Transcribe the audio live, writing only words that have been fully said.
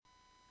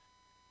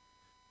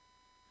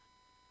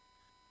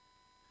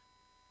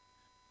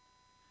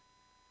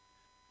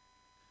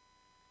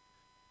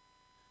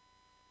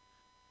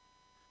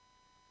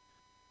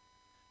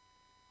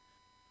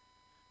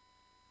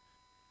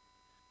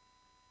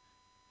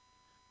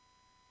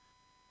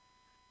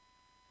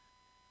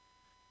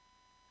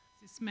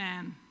this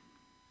man?"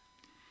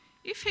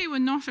 "If he were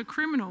not a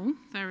criminal,"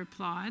 they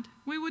replied,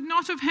 "we would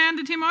not have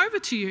handed him over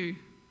to you."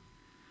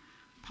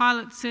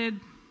 Pilate said,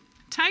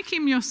 "Take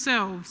him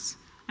yourselves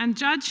and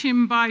judge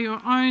him by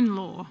your own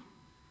law."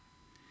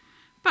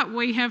 "But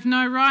we have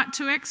no right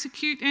to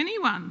execute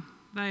anyone,"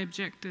 they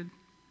objected.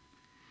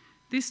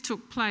 This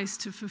took place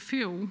to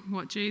fulfill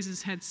what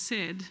Jesus had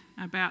said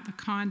about the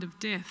kind of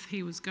death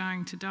he was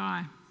going to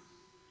die.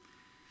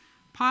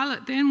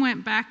 Pilate then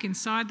went back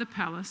inside the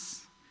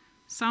palace,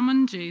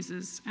 summoned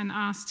Jesus, and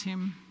asked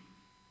him,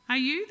 "Are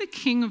you the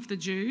king of the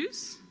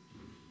Jews?"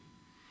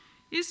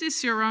 "Is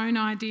this your own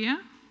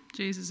idea?"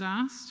 Jesus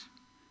asked.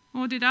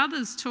 "Or did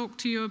others talk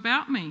to you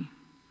about me?"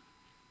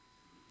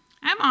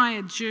 "Am I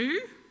a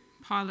Jew?"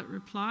 Pilate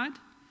replied.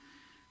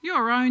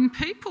 "Your own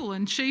people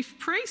and chief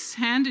priests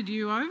handed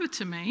you over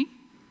to me.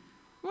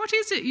 What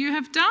is it you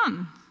have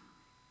done?"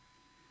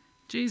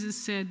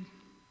 Jesus said,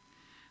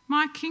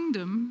 "My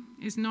kingdom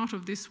is not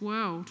of this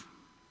world.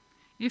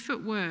 If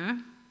it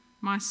were,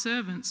 my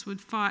servants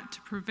would fight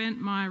to prevent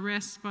my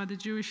arrest by the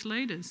Jewish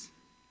leaders.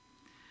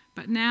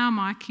 But now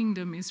my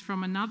kingdom is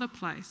from another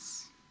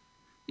place."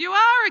 "You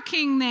are a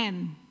king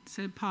then,"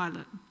 said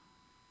Pilate.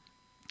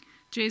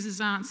 Jesus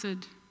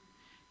answered,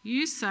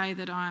 "You say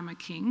that I am a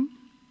king.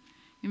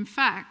 In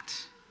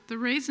fact, the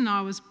reason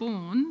I was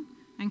born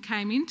and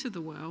came into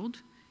the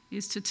world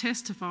is to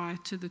testify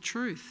to the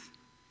truth.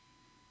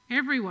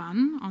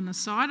 Everyone on the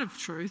side of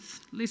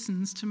truth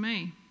listens to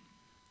me."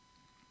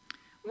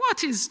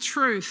 "What is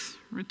truth?"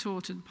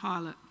 retorted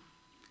Pilate.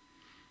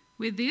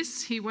 With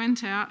this, he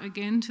went out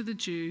again to the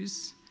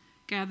Jews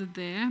gathered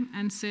there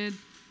and said,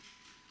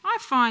 "I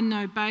find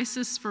no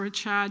basis for a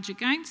charge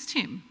against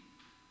him.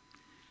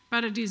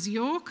 But it is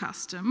your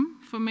custom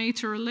for me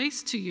to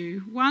release to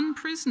you one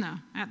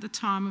prisoner at the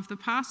time of the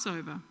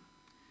Passover.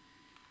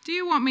 Do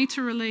you want me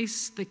to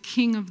release the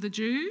King of the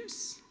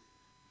Jews?"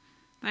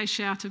 They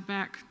shouted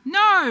back,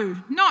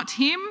 "No, not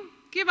him.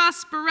 Give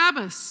us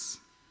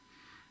Barabbas."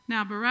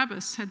 Now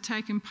Barabbas had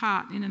taken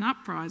part in an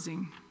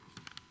uprising.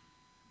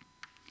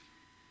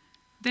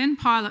 Then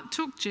Pilate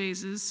took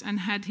Jesus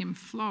and had him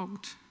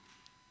flogged.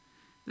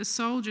 The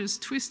soldiers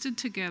twisted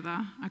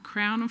together a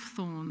crown of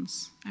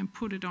thorns and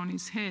put it on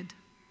his head.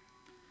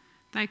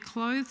 They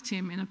clothed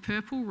him in a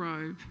purple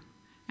robe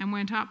and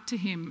went up to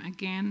him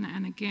again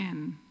and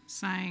again,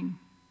 saying,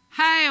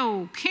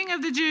 "Hail, King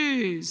of the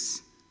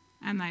Jews!"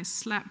 And they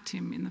slapped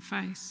him in the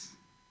face.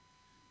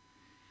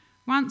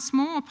 Once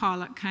more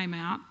Pilate came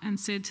out and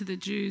said to the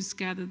Jews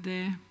gathered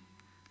there,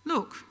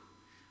 "Look,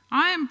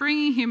 I am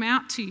bringing him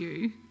out to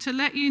you to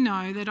let you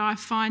know that I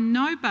find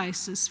no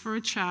basis for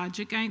a charge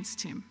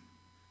against him."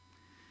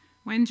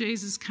 When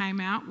Jesus came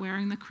out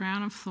wearing the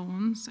crown of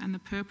thorns and the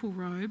purple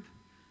robe,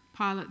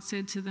 Pilate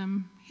said to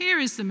them, "Here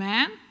is the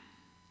man."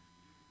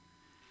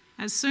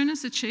 As soon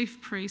as the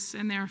chief priests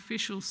and their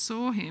officials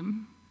saw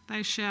him,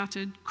 they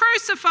shouted,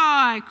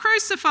 "Crucify!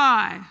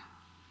 Crucify!"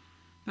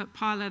 But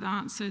Pilate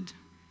answered,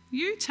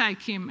 "You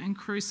take him and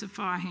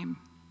crucify him.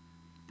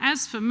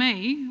 As for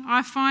me,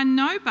 I find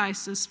no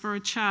basis for a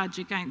charge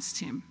against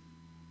him."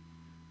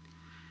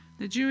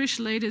 The Jewish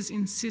leaders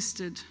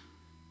insisted,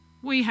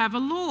 "We have a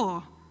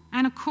law,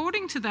 and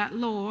according to that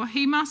law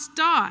he must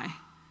die,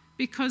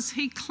 because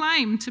he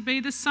claimed to be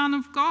the Son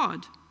of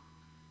God."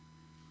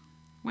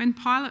 When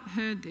Pilate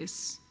heard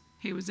this,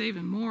 he was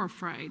even more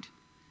afraid,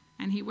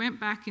 and he went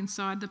back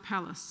inside the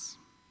palace.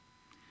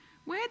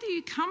 "Where do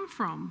you come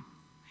from?"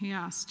 he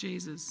asked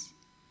Jesus.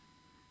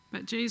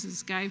 But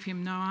Jesus gave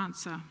him no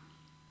answer.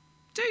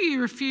 "Do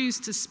you refuse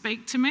to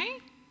speak to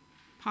me?"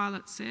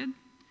 Pilate said.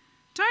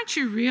 "Don't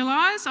you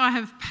realize I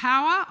have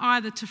power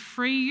either to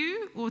free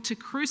you or to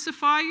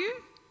crucify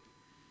you?"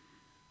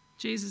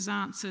 Jesus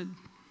answered,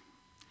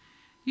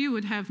 "You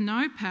would have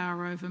no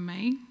power over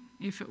me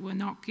if it were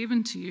not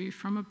given to you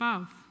from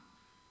above.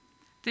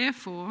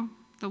 Therefore,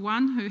 the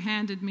one who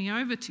handed me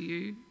over to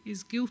you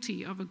is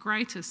guilty of a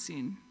greater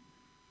sin."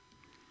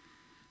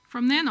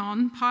 From then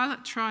on,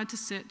 Pilate tried to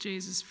set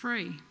Jesus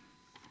free,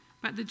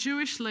 but the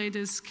Jewish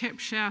leaders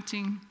kept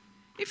shouting,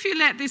 "If you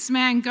let this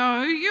man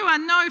go, you are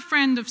no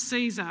friend of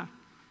Caesar.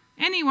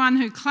 Anyone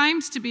who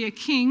claims to be a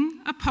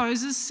king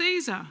opposes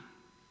Caesar."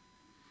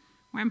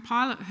 When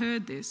Pilate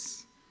heard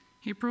this,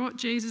 he brought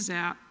Jesus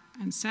out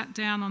and sat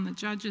down on the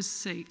judge's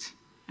seat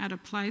at a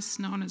place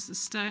known as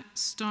the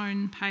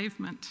stone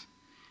pavement,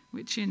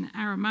 which in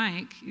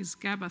Aramaic is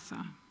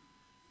Gabbatha.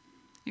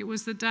 It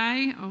was the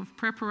day of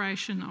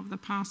preparation of the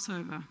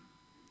Passover.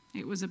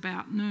 It was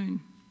about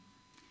noon.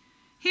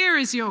 "Here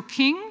is your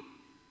king,"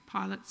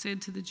 Pilate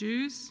said to the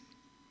Jews.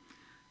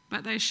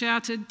 But they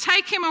shouted,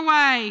 take him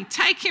away,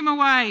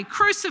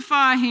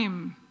 crucify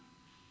him."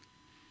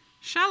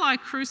 "Shall I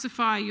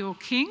crucify your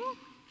king?"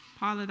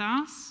 Pilate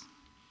asked.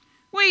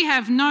 "We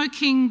have no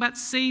king but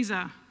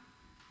Caesar,"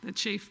 the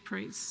chief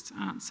priest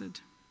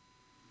answered.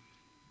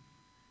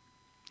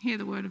 Hear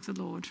the word of the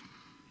Lord.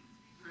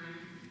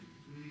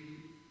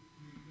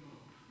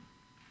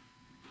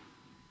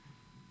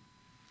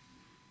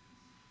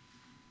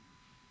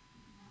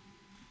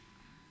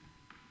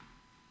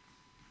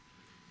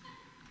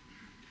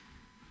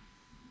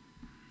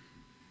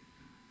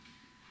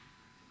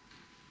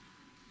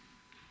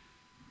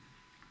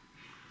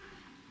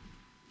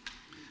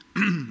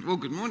 Well,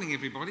 good morning,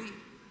 everybody.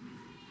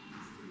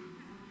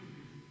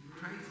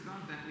 Praise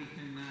God that we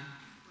can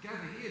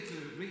gather here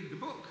to read the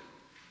book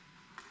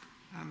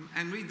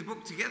and read the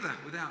book together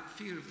without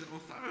fear of the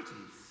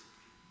authorities.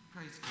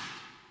 Praise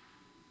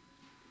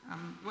God.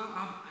 Well,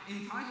 I've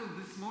entitled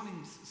this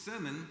morning's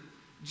sermon,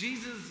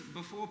 Jesus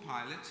Before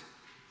Pilate,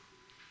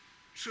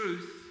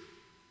 Truth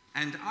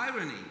and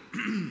Irony.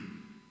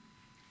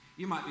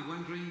 You might be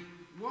wondering,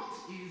 what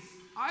is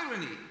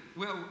irony?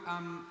 Well,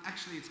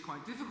 actually it's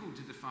quite difficult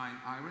to define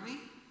irony.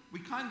 We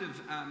kind of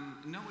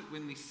know it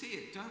when we see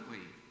it, don't we?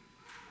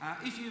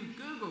 If you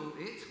Google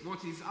it,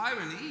 what is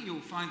irony, you'll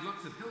find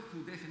lots of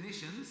helpful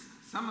definitions.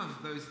 Some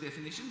of those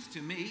definitions,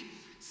 to me,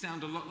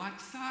 sound a lot like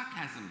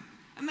sarcasm.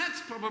 And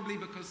that's probably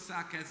because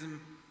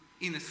sarcasm,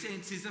 in a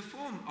sense, is a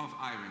form of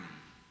irony.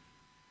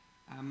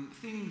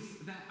 Things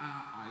that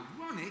are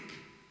ironic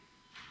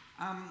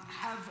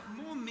have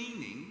more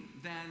meaning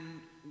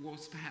than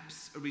was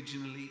perhaps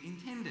originally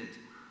intended.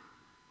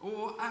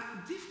 Or a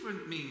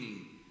different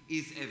meaning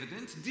is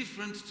evident,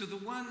 different to the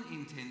one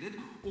intended,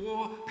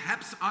 or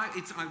perhaps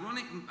it's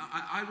ironic.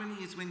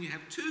 Irony is when you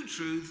have two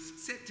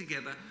truths set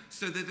together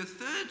so that a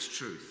third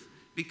truth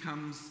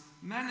becomes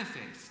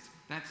manifest.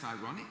 That's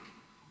ironic.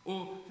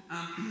 Or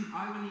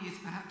irony is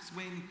perhaps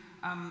when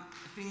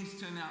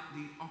things turn out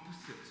the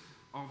opposite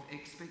of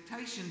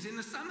expectations in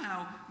a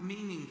somehow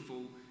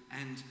meaningful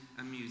and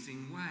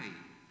amusing way.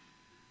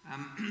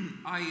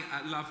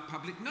 I love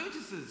public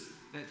notices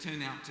that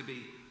turn out to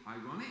be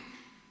ironic,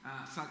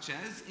 such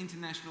as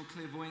International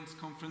Clairvoyance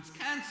Conference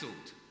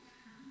cancelled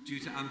due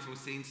to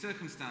unforeseen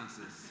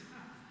circumstances.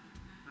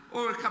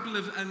 Or a couple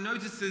of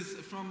notices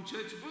from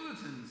church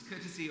bulletins,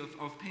 courtesy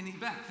of Penny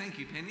Back. Thank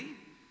you, Penny.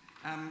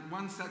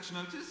 One such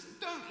notice: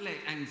 don't let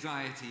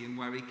anxiety and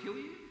worry kill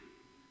you.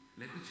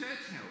 Let the church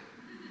help.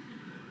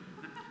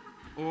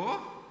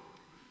 Or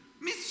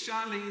Miss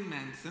Charlene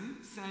Manson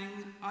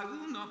saying, "I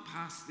will not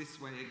pass this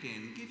way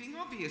again," giving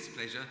obvious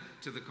pleasure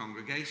to the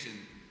congregation.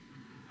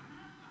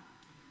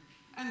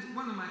 And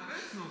one of my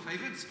personal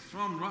favourites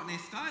from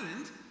Rottnest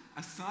Island,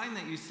 a sign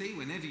that you see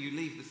whenever you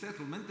leave the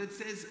settlement that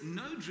says,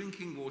 "No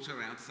drinking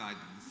water outside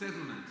the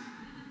settlement."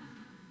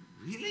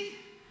 Really?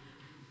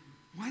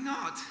 Why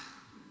not?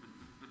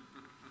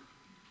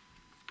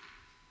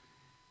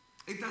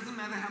 It doesn't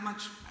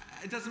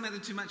matter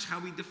too much how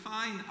we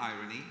define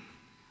irony.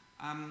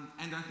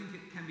 And I think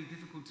it can be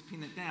difficult to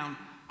pin it down.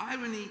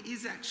 Irony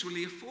is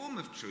actually a form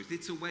of truth.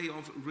 It's a way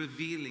of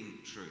revealing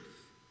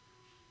truth.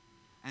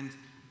 And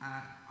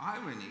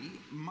irony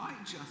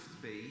might just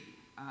be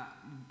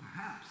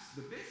perhaps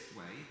the best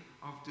way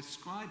of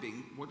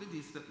describing what it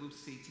is that we'll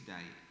see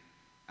today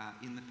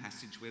in the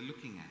passage we're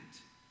looking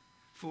at.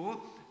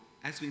 For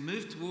as we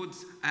move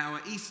towards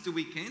our Easter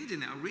weekend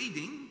in our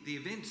reading, the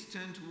events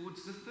turn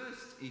towards the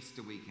first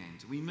Easter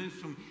weekend. We move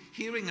from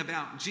hearing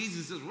about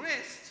Jesus'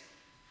 arrest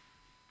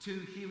to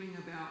hearing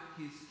about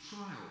his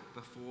trial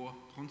before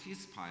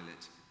Pontius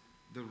Pilate,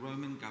 the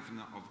Roman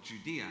governor of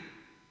Judea.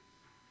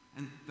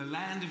 And the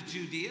land of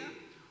Judea,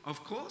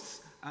 of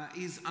course,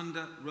 is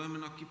under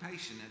Roman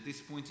occupation at this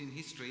point in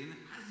history, and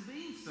has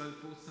been so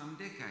for some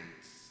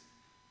decades.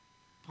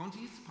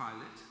 Pontius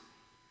Pilate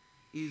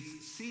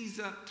is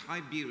Caesar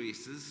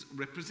Tiberius's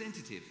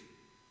representative,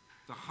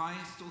 the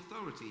highest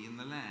authority in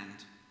the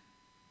land.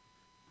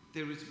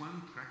 There is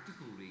one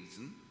practical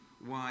reason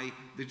why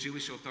the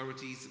Jewish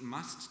authorities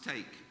must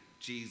take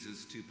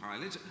Jesus to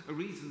Pilate, a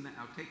reason that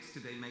our text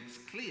today makes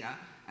clear,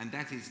 and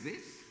that is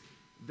this: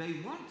 they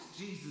want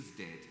Jesus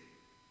dead.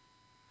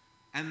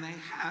 And they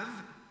have,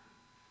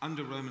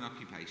 under Roman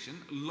occupation,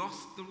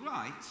 lost the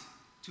right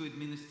to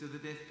administer the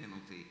death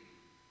penalty.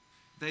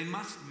 They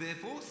must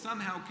therefore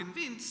somehow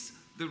convince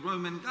the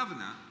Roman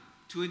governor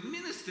to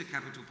administer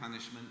capital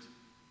punishment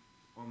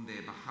on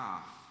their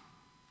behalf.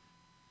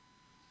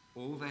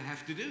 All they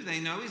have to do,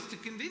 they know, is to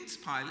convince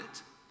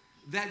Pilate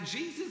that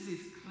Jesus is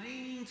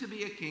claiming to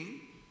be a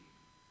king,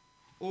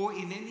 or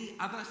in any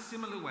other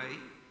similar way,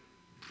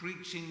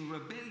 preaching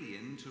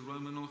rebellion to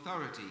Roman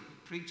authority,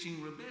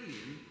 preaching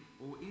rebellion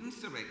or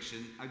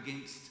insurrection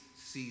against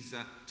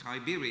Caesar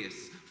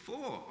Tiberius.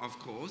 For, of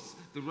course,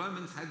 the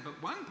Romans had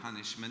but one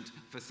punishment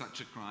for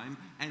such a crime,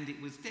 and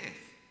it was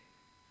death.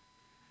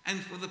 And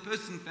for the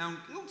person found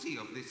guilty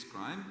of this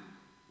crime,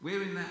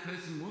 wherein that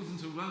person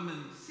wasn't a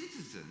Roman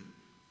citizen,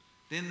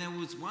 then there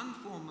was one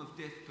form of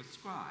death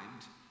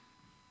prescribed: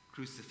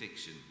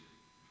 crucifixion.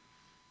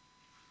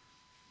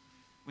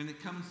 When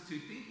it comes to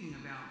thinking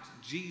about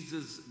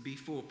Jesus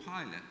before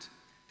Pilate,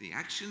 the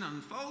action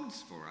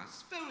unfolds for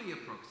us very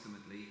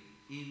approximately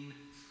in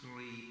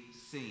three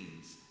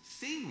scenes.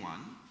 Scene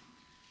one,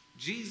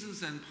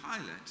 Jesus and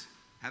Pilate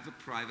have a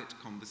private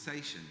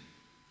conversation.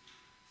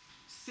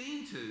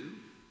 Scene two,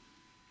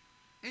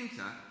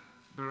 enter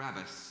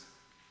Barabbas.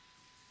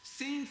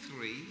 Scene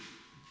three,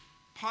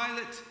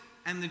 Pilate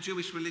and the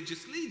Jewish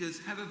religious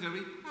leaders have a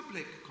very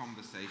public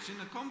conversation,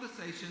 a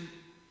conversation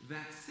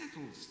that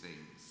settles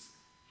things,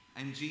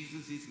 and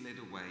Jesus is led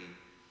away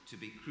to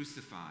be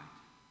crucified.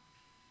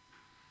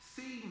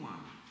 Scene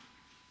one,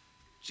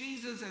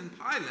 Jesus and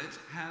Pilate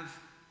have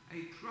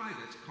a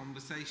private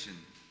conversation.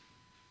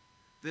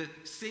 The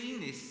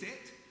scene is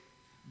set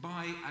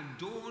by a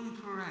dawn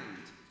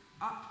parade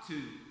up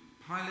to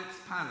Pilate's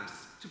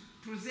palace to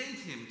present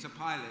him to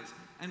Pilate,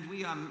 and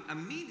we are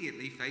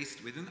immediately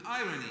faced with an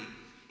irony.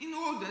 In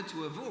order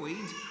to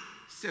avoid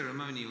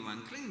ceremonial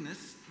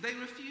uncleanness, they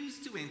refuse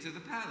to enter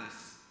the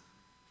palace,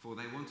 for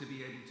they want to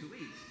be able to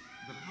eat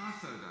the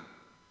Passover.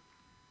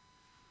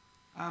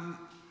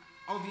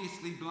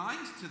 Obviously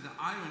blind to the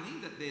irony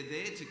that they're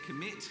there to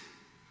commit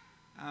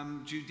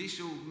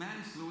judicial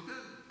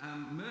manslaughter,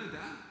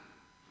 murder,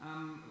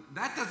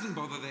 that doesn't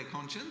bother their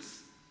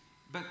conscience,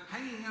 but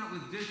hanging out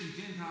with dirty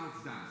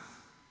Gentiles does.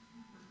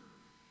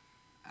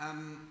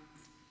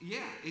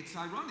 It's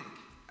ironic.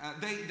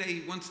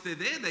 They once they're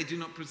there, they do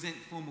not present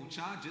formal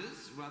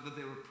charges. Rather,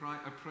 their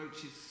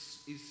approach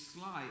is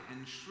sly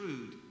and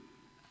shrewd.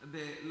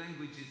 Their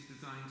language is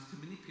designed to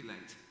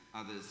manipulate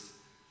others.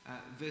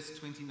 Verse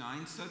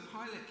 29, so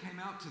Pilate came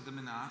out to them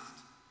and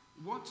asked,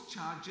 "What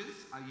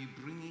charges are you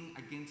bringing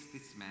against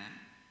this man?"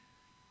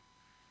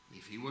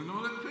 "If he were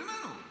not a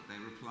criminal," they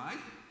replied,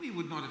 "we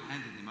would not have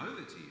handed him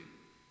over to you."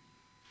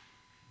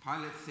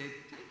 Pilate said,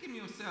 "Take him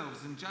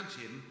yourselves and judge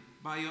him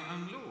by your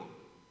own law."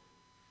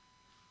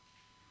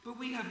 "But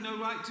we have no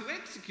right to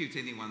execute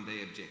anyone,"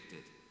 they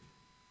objected.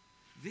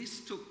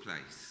 This took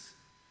place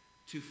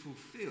to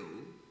fulfill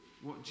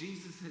what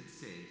Jesus had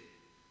said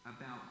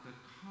about the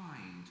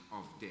kind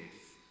of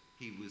death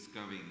he was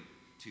going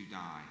to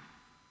die.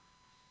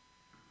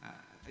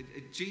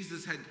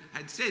 Jesus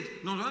had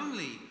said not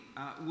only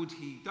would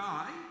he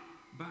die,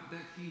 but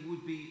that he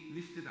would be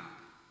lifted up,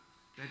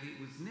 that it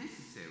was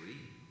necessary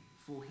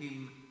for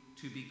him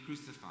to be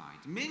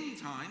crucified. Many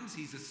times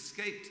he's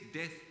escaped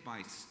death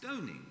by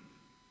stoning.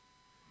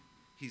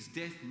 His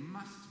death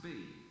must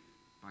be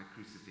by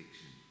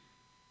crucifixion.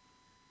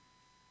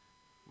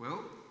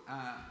 Well,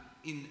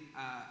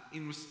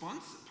 in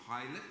response,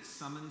 Pilate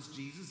summons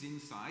Jesus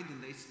inside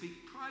and they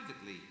speak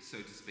privately,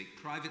 so to speak.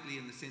 Privately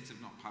in the sense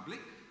of not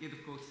public, yet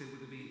of course there would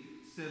have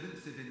been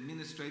servants and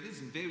administrators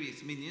and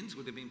various minions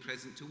would have been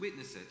present to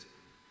witness it.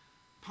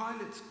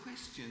 Pilate's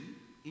question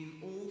in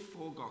all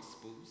four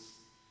Gospels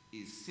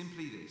is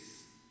simply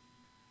this: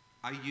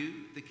 are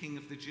you the King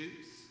of the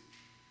Jews?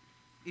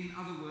 In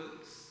other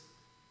words,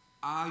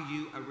 are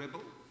you a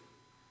rebel?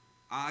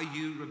 Are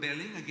you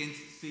rebelling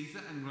against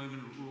Caesar and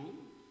Roman rule?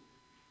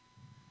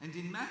 And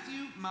in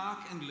Matthew,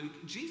 Mark, and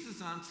Luke,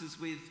 Jesus answers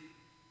with,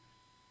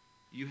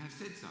 "You have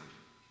said so."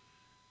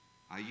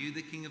 Are you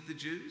the King of the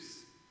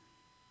Jews?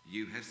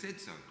 You have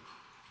said so.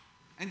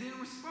 And in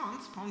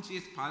response,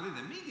 Pontius Pilate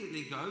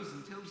immediately goes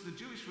and tells the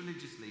Jewish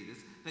religious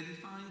leaders that he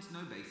finds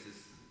no basis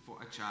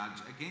for a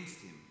charge against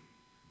him.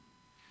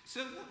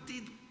 So what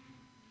did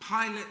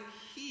Pilate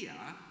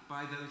hear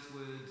by those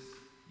words,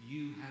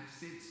 "You have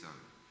said so"?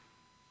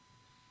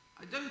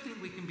 I don't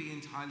think we can be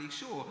entirely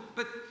sure,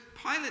 but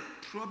Pilate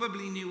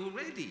probably knew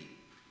already.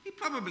 He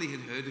probably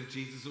had heard of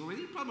Jesus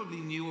already. He probably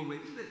knew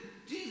already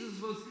that Jesus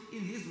was,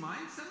 in his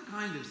mind, some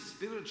kind of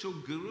spiritual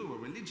guru or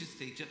religious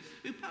teacher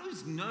who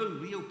posed no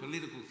real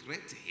political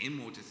threat to him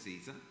or to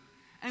Caesar,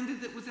 and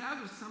that it was out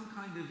of some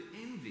kind of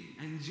envy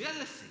and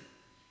jealousy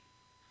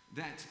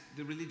that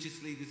the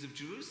religious leaders of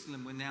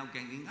Jerusalem were now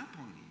ganging up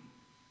on him.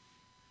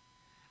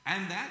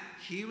 And that,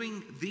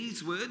 hearing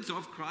these words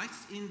of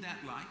Christ in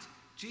that light,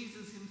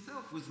 Jesus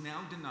himself was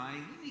now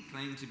denying any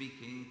claim to be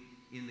king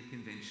in the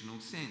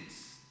conventional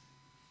sense.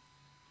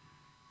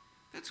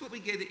 That's what we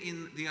get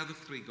in the other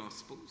three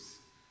Gospels.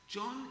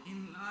 John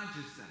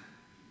enlarges that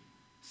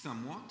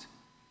somewhat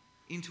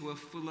into a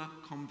fuller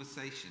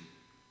conversation.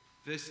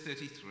 Verse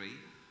 33,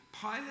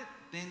 Pilate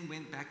then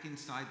went back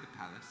inside the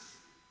palace,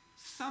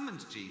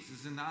 summoned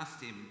Jesus and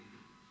asked him,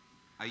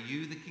 "Are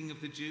you the King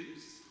of the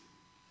Jews?"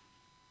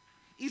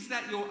 "Is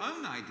that your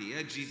own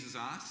idea?" Jesus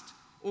asked,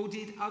 "or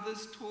did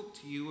others talk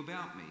to you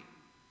about me?"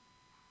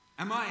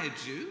 "Am I a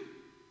Jew?"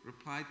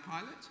 replied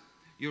Pilate.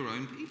 "Your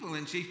own people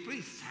and chief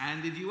priests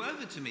handed you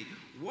over to me.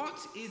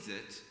 What is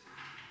it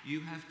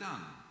you have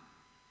done?"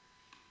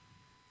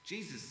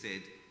 Jesus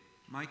said,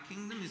 "My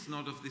kingdom is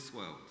not of this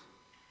world.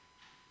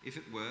 If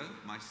it were,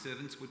 my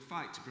servants would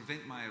fight to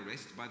prevent my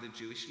arrest by the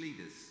Jewish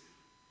leaders.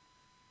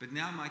 But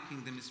now my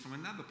kingdom is from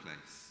another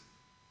place."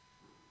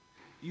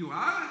 "You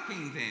are a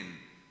king then,"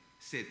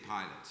 said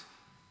Pilate.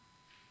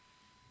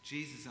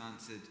 Jesus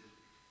answered,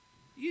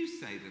 "You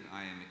say that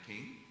I am a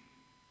king.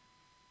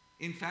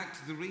 In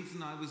fact, the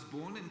reason I was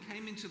born and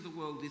came into the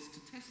world is to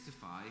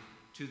testify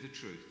to the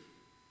truth.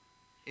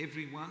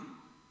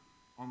 Everyone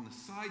on the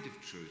side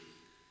of truth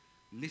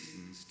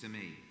listens to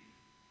me."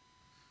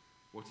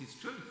 "What is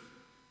truth?"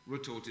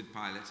 retorted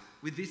Pilate.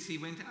 With this he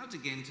went out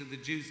again to the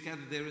Jews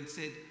gathered there and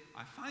said,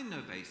 "I find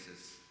no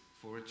basis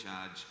for a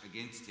charge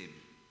against him."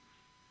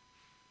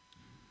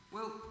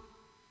 Well,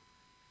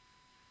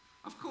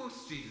 of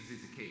course Jesus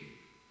is a king.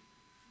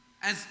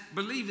 As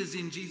believers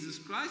in Jesus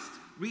Christ,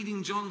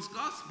 reading John's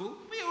Gospel,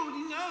 we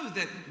already know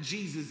that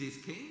Jesus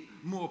is king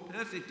more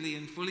perfectly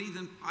and fully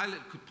than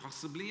Pilate could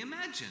possibly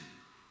imagine.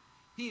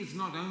 He is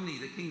not only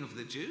the King of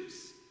the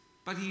Jews,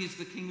 But he is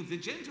the king of the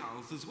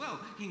Gentiles as well.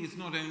 He is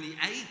not only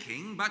a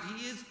king, but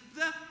he is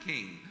the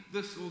king,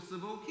 the source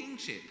of all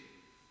kingship,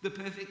 the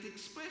perfect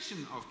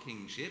expression of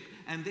kingship,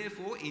 and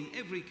therefore in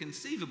every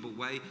conceivable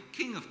way,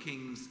 King of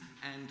kings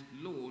and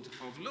Lord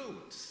of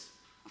lords.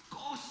 Of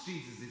course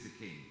Jesus is a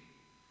king.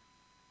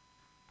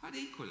 But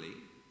equally,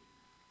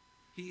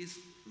 he is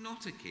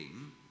not a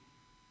king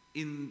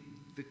in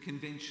the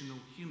conventional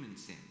human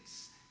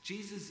sense.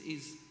 Jesus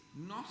is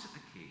not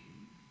a king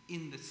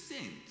in the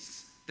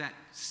sense that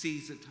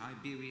Caesar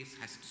Tiberius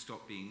has to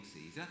stop being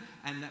Caesar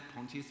and that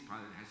Pontius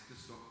Pilate has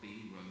to stop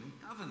being Roman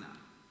governor.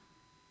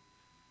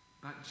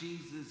 But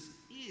Jesus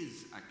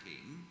is a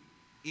king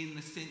in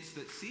the sense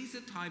that Caesar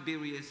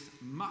Tiberius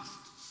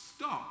must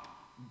stop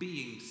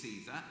being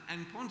Caesar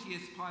and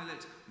Pontius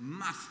Pilate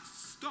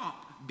must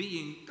stop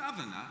being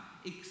governor,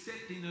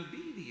 except in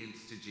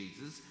obedience to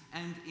Jesus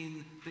and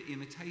in the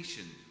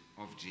imitation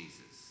of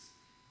Jesus.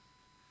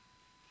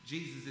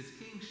 Jesus'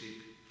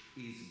 kingship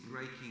is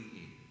breaking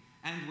in.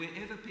 And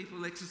wherever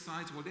people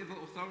exercise whatever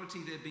authority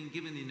they've been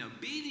given in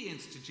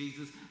obedience to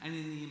Jesus and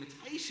in the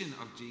imitation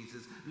of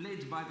Jesus,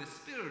 led by the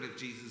Spirit of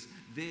Jesus,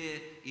 there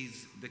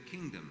is the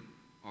kingdom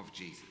of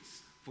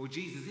Jesus. For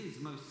Jesus is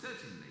most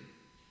certainly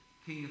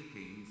King of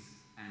kings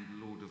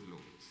and Lord of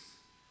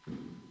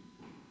lords.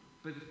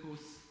 But of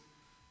course,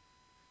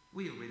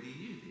 we already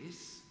knew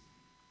this.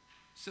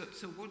 So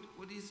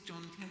what is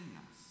John telling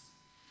us?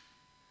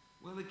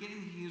 Well,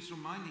 again, he is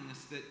reminding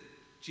us that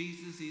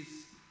Jesus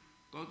is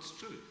God's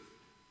truth,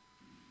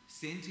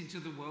 sent into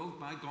the world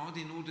by God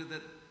in order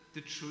that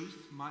the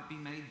truth might be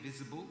made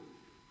visible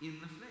in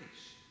the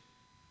flesh.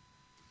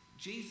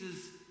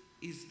 Jesus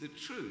is the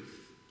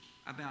truth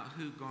about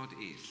who God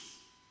is.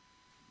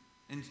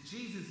 And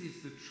Jesus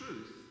is the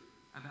truth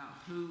about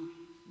who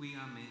we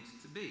are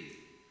meant to be.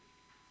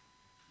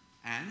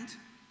 And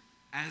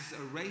as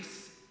a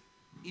race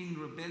in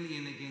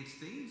rebellion against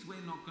things,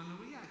 we're not going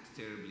to react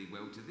terribly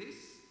well to this.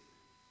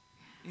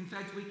 In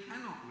fact, we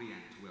cannot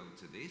react well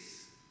to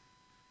this,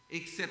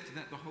 except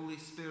that the Holy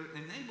Spirit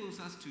enables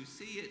us to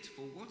see it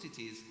for what it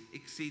is,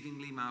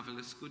 exceedingly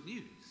marvelous good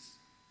news.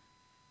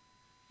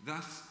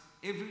 Thus,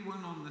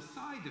 everyone on the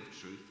side of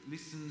truth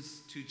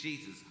listens to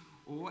Jesus,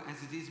 or as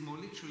it is more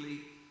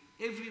literally,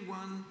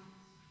 everyone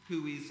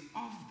who is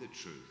of the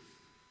truth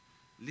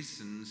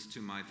listens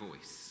to my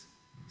voice,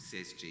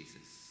 says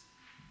Jesus.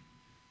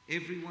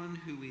 Everyone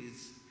who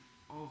is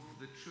of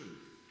the truth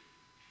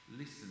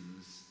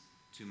listens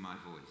to my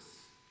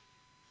voice.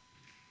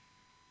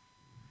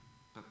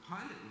 But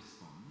Pilate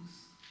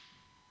responds,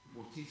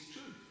 what is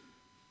truth?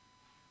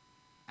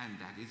 And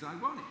that is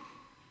ironic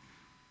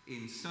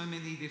in so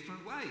many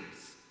different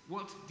ways.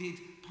 What did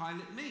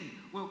Pilate mean?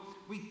 Well,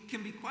 we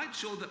can be quite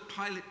sure that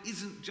Pilate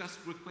isn't just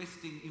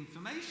requesting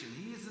information.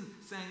 He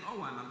isn't saying,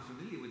 oh, I'm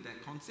unfamiliar with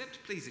that concept.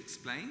 Please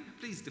explain.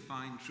 Please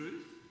define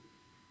truth.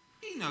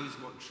 He knows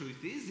what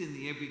truth is in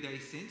the everyday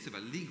sense of a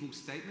legal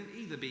statement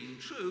either being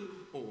true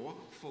or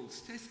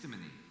false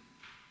testimony.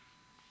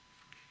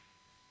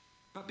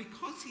 But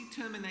because he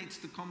terminates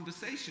the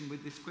conversation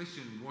with this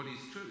question, what is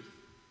truth?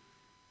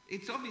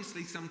 It's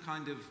obviously some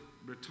kind of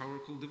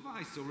rhetorical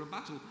device or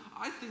rebuttal.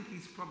 I think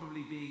he's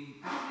probably being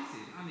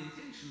dismissive,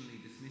 unintentionally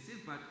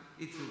dismissive, but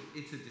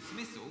it's a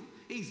dismissal.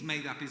 He's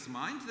made up his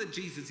mind that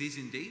Jesus is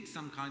indeed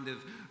some kind of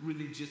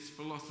religious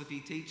philosophy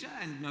teacher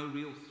and no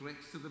real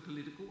threats to the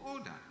political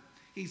order.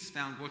 He's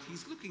found what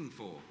he's looking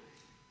for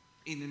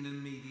in an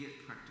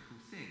immediate practical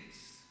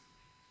sense.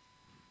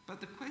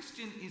 But the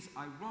question is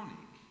ironic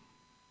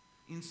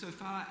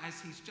insofar as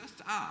he's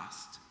just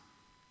asked,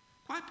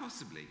 quite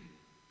possibly,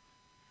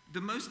 the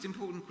most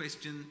important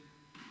question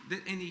that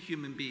any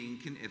human being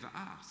can ever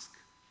ask.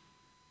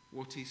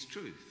 What is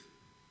truth?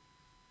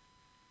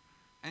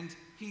 And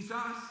he's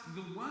asked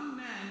the one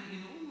man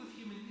in all of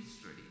human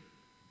history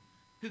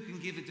who can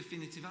give a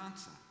definitive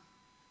answer.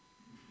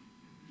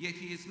 Yet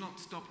he has not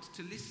stopped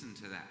to listen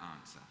to that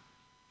answer.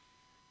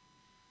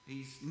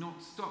 He's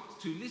not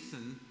stopped to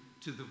listen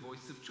to the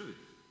voice of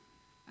truth.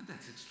 And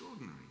that's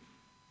extraordinary.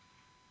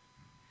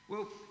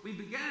 Well, we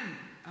began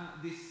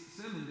this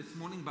sermon this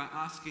morning by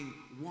asking,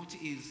 what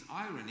is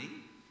irony?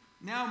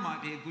 Now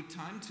might be a good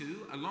time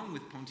to, along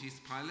with Pontius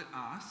Pilate,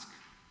 ask,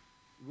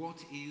 what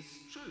is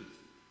truth?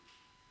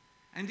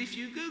 And if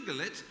you Google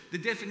it, the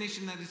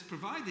definition that is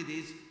provided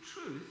is,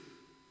 truth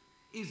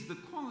is the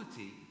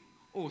quality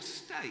or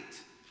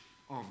state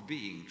of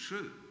being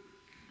true.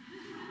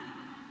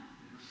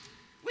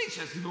 Which,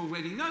 as you've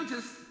already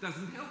noticed,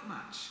 doesn't help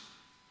much.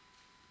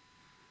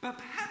 But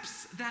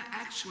perhaps that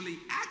actually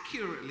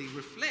accurately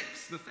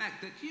reflects the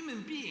fact that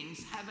human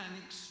beings have an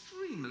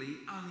extremely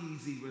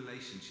uneasy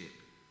relationship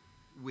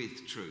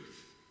with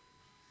truth.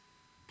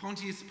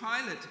 Pontius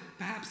Pilate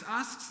perhaps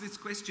asks this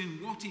question,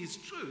 what is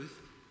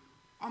truth,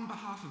 on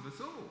behalf of us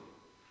all.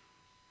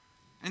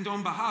 And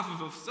on behalf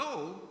of us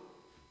all,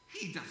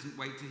 he doesn't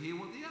wait to hear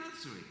what the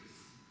answer is.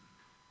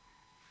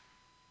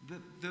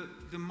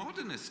 The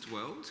modernist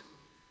world,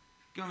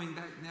 going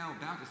back now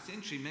about a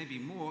century, maybe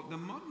more, the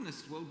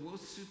modernist world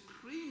was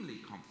supremely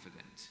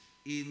confident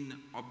in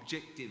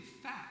objective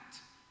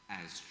fact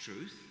as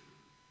truth,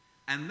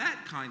 and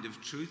that kind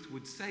of truth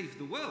would save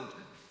the world.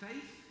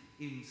 Faith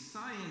in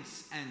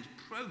science and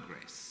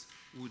progress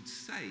would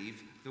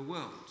save the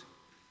world.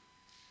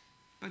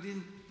 But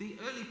in the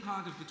early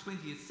part of the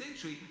 20th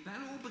century,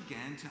 that all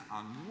began to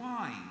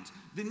unwind.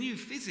 The new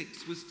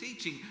physics was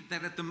teaching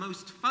that at the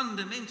most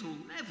fundamental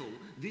level,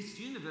 this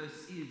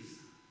universe is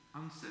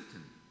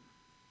uncertain.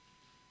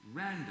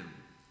 Random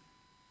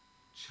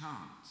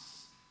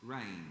chance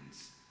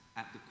reigns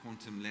at the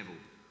quantum level.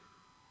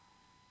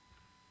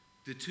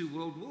 The two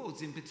world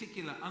wars in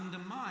particular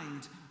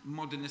undermined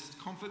modernist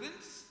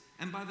confidence,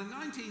 and by the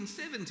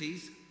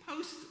 1970s,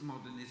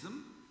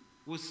 postmodernism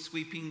was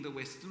sweeping the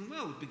Western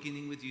world,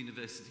 beginning with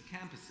university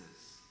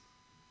campuses.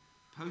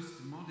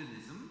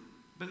 Postmodernism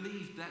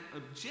believed that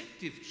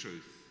objective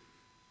truth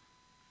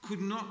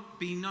could not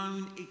be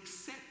known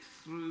except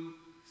through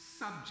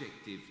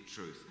subjective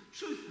truth,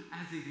 truth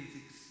as it is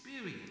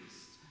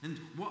experienced. And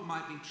what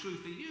might be true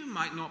for you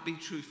might not be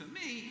true for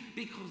me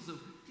because of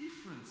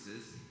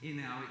differences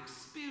in our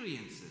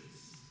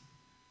experiences.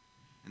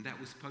 And that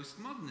was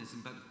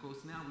postmodernism, but of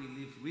course now we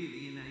live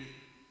really in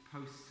a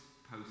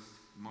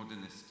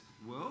postmodernist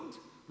world,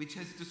 which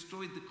has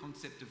destroyed the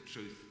concept of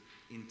truth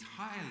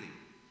entirely.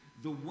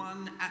 The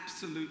one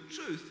absolute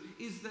truth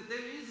is that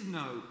there is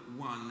no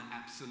one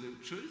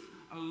absolute truth,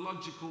 a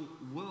logical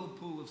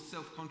whirlpool of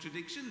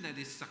self-contradiction that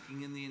is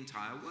sucking in the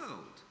entire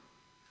world.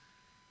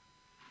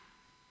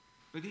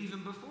 But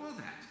even before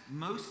that,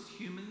 most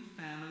human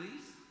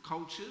families,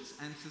 cultures,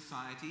 and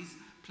societies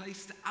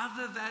placed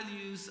other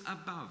values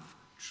above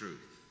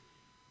truth.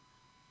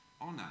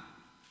 Honor,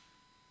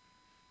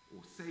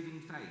 or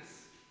saving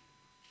face,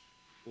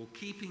 or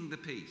keeping the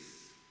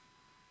peace.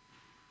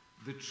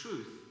 The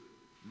truth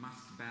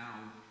must bow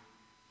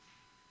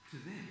to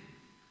them.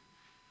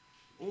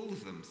 All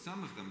of them,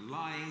 some of them.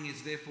 Lying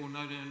is therefore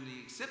not only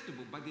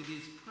acceptable, but it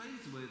is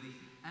praiseworthy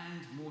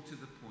and, more to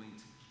the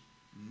point,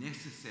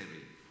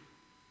 necessary.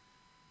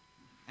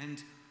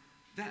 And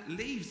that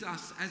leaves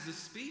us as a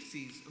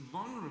species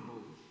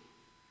vulnerable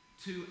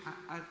to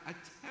a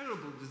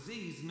terrible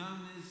disease known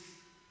as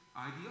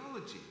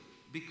ideology,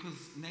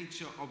 because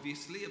nature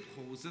obviously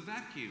abhors a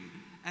vacuum.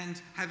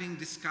 And having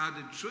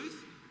discarded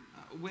truth,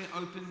 we're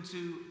open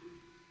to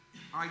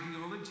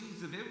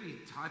ideologies of every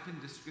type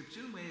and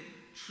description where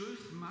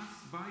truth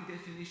must, by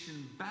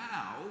definition,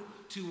 bow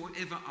to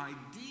whatever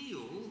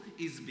ideal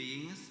is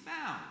being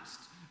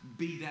espoused.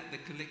 Be that the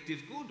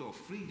collective good, or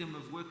freedom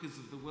of workers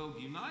of the world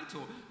unite,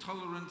 or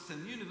tolerance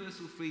and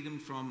universal freedom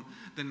from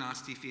the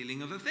nasty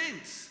feeling of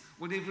offence.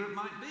 Whatever it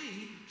might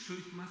be,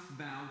 truth must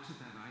bow to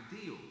that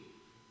ideal.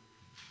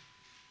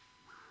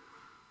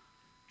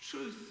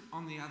 Truth,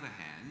 on the other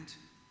hand,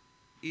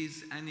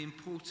 is an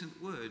important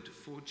word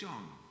for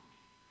John.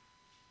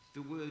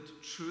 The word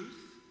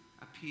truth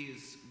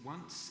appears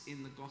once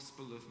in the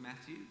Gospel of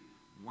Matthew,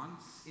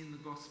 once in the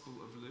Gospel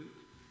of Luke,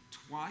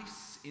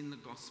 twice in the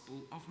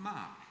Gospel of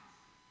Mark.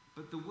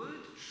 But the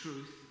word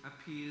truth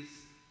appears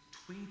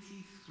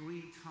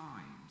 23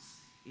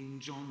 times in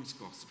John's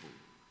Gospel,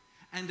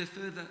 and a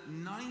further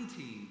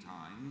 19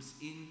 times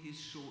in his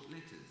short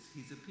letters,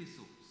 his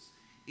epistles.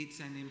 It's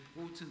an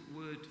important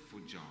word for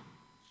John.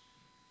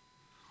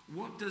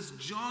 What does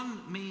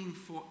John mean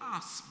for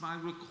us by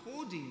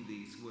recording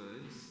these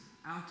words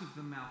out of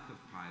the mouth of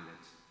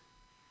Pilate?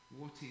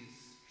 What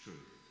is truth?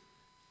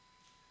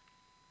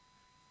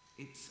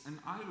 It's an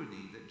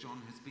irony that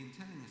John has been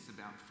telling us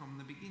about from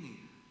the beginning.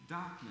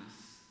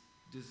 Darkness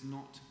does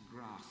not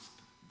grasp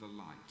the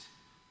light.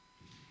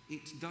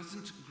 It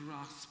doesn't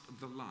grasp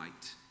the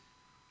light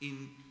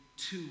in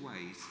two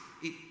ways.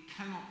 It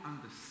cannot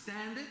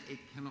understand it, it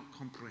cannot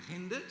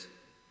comprehend it,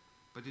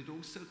 but it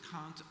also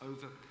can't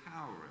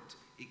overpower it.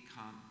 It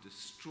can't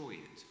destroy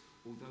it,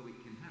 although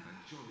it can have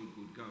a jolly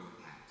good go at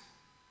that.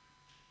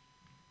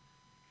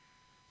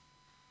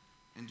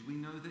 And we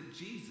know that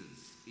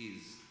Jesus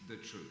is the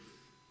truth.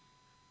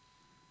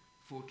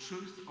 For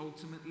truth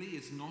ultimately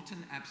is not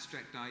an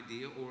abstract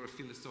idea or a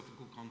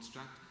philosophical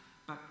construct,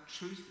 but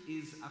truth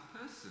is a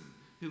person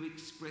who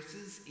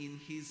expresses in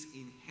his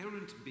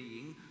inherent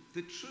being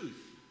the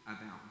truth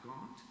about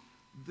God,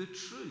 the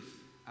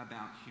truth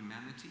about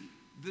humanity,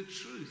 the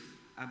truth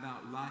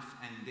about life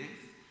and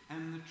death,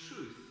 and the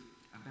truth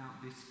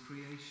about this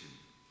creation.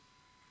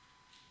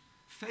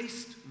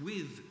 Faced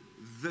with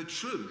the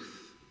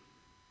truth,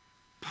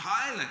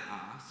 Pilate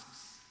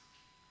asks,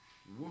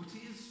 what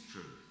is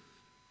truth?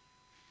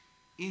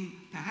 In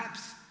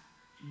perhaps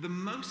the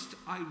most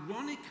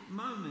ironic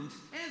moment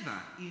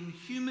ever in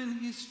human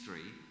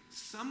history,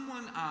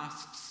 someone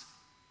asks,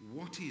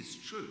 what is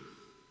truth?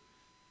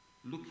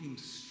 Looking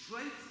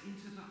straight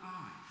into the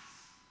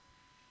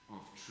eyes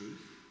of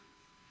truth,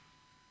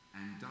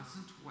 and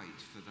doesn't wait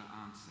for the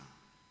answer.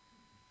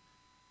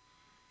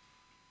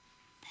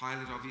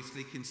 Pilate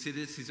obviously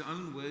considers his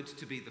own word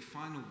to be the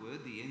final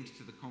word, the end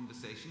to the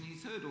conversation.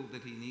 He's heard all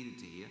that he needed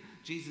to hear.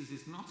 Jesus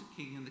is not a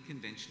king in the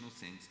conventional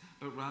sense,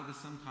 but rather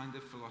some kind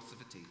of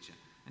philosopher teacher.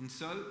 And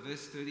so,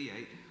 verse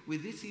 38,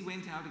 with this he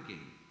went out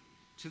again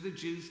to the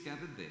Jews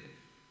gathered there,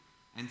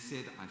 and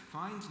said, I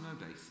find no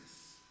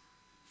basis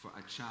for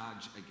a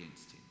charge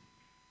against him.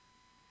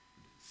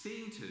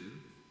 Scene 2,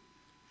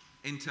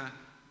 enter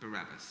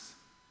Barabbas.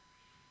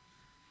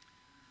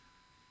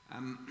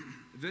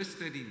 Verse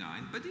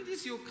 39, but it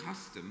is your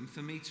custom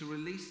for me to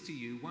release to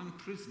you one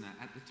prisoner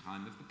at the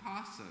time of the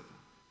Passover.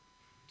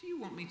 Do you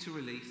want me to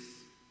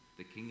release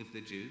the King of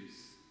the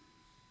Jews?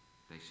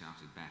 They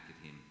shouted back at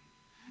him,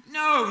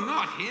 no,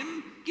 not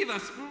him! Give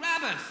us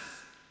Barabbas!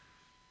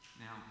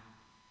 Now,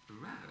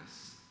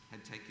 Barabbas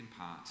had taken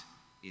part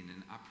in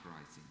an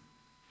uprising.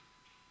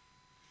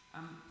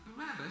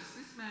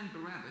 This man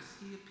Barabbas,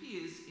 he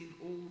appears in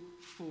all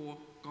 4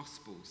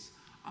 Gospels.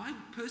 I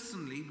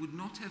personally would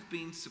not have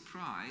been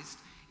surprised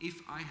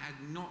if I had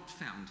not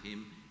found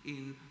him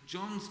in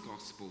John's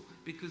Gospel,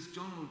 because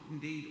John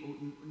indeed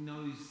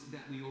knows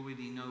that we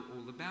already know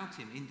all about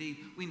him.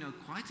 Indeed, we know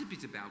quite a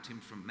bit about him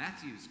from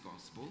Matthew's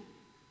Gospel.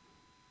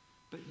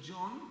 But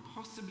John,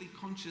 possibly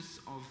conscious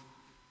of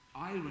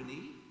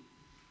irony,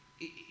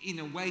 in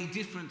a way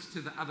different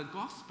to the other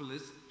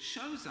Gospelers,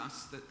 shows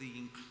us that the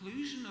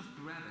inclusion of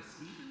Barabbas,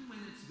 even when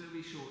it's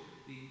very short,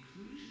 the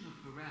inclusion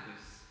of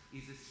Barabbas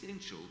is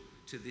essential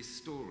to this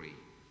story.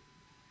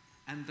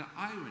 And the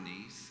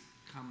ironies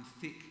come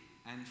thick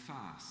and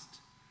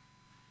fast.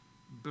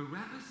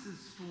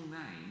 Barabbas' full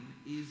name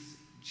is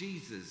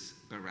Jesus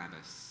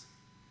Barabbas.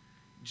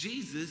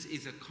 Jesus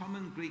is a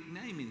common Greek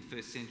name in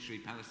first century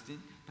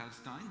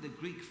Palestine, the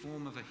Greek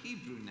form of a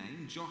Hebrew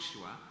name,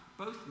 Joshua.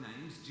 Both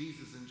names,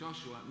 Jesus and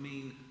Joshua,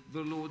 mean the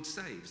Lord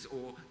saves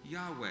or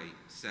Yahweh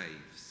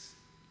saves.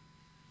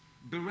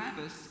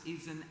 Barabbas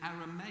is an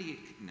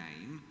Aramaic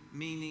name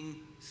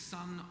meaning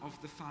son of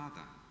the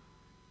Father.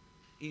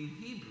 In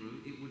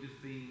Hebrew, it would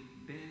have been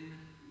Ben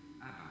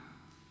Abba.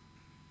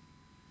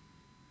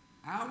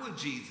 Our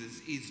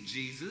Jesus is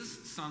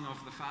Jesus, son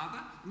of the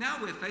Father. Now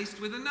we're faced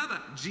with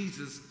another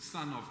Jesus,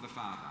 son of the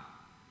Father.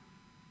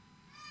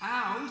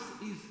 Our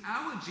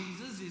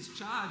Jesus is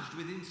charged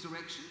with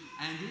insurrection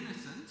and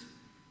innocent.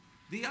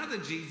 The other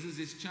Jesus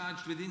is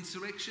charged with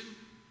insurrection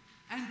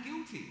and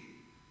guilty.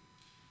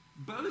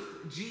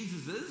 Both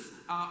Jesuses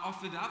are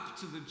offered up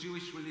to the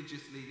Jewish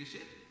religious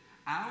leadership.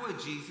 Our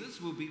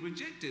Jesus will be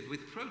rejected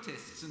with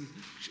protests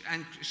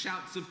and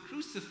shouts of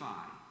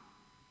crucify.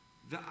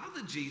 The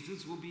other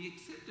Jesus will be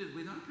accepted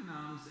with open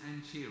arms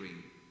and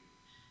cheering.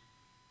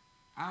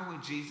 Our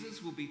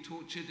Jesus will be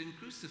tortured and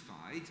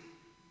crucified.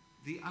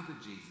 The other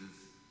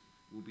Jesus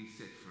will be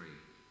set free.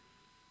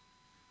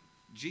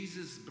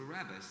 Jesus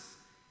Barabbas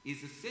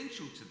is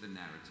essential to the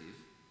narrative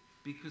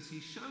because he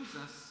shows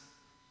us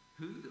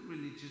who the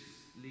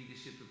religious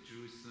leadership of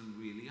Jerusalem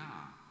really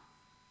are,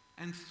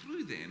 and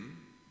through them,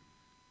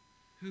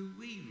 who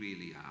we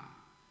really are.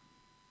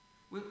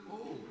 We're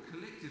all,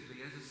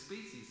 collectively, as a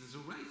species, as a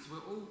race,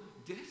 we're all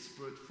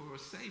desperate for a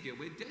saviour.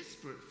 We're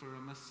desperate for a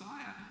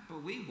Messiah,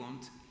 but we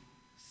want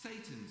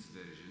Satan's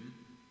version,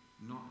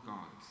 not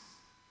God's.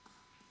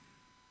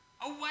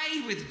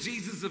 Away with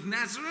Jesus of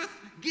Nazareth!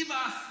 Give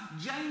us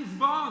James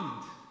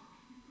Bond!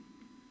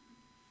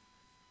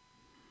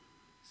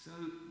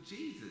 So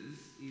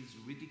Jesus is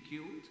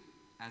ridiculed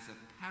as a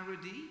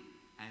parody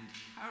and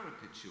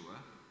caricature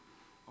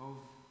of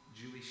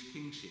Jewish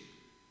kingship.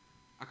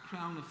 A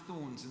crown of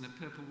thorns and a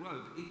purple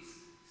robe. It's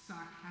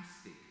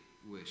sarcastic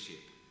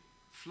worship,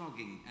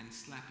 flogging and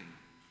slapping.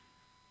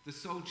 The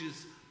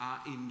soldiers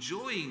are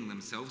enjoying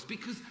themselves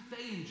because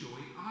they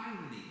enjoy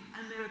irony,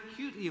 and they're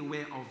acutely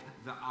aware of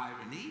the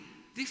irony.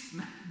 This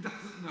man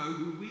doesn't know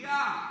who we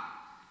are.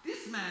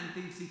 This man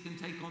thinks he can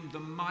take on the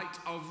might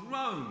of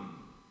Rome.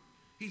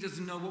 He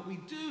doesn't know what we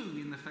do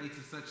in the face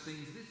of such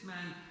things. This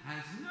man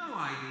has no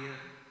idea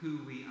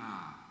who we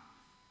are.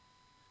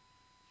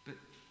 But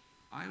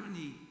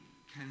irony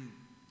can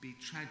be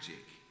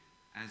tragic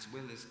as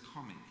well as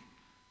comic.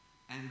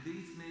 And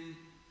these men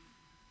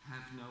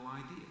have no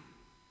idea.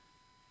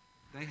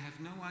 They have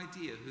no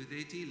idea who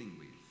they're dealing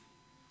with.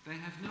 They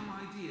have no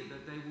idea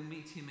that they will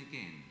meet him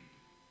again.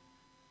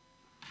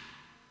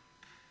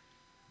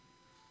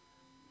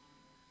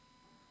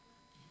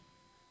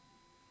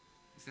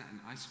 Is that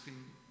an ice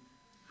cream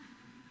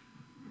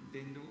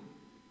vendor?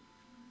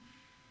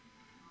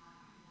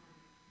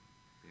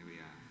 There we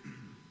are.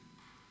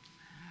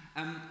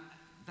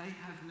 They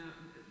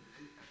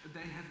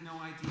have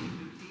no idea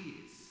who he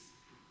is.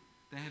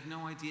 They have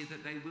no idea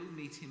that they will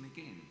meet him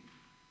again.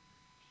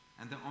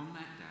 And that on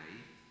that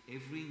day,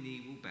 every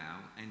knee will bow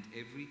and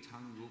every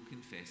tongue will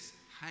confess,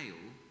 Hail,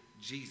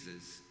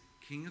 Jesus,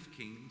 King of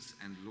kings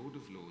and Lord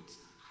of lords.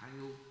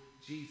 Hail,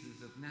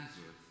 Jesus of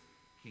Nazareth,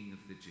 King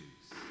of the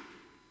Jews.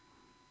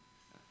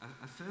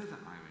 A further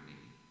irony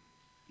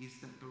is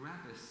that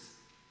Barabbas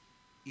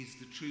is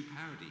the true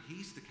parody.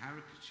 He's the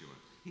caricature.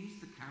 He's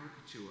the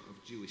caricature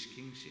of Jewish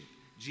kingship.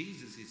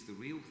 Jesus is the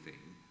real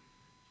thing.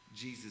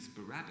 Jesus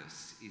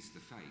Barabbas is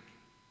the fake.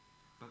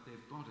 But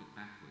they've got it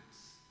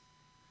backwards.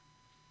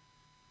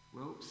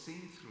 Well,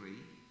 scene 3.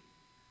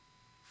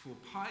 For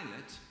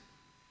Pilate,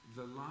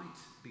 the light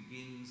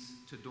begins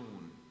to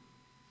dawn.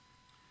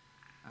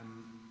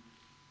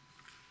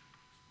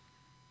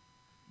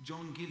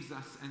 John gives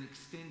us an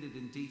extended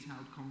and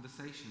detailed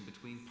conversation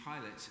between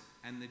Pilate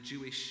and the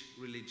Jewish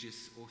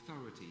religious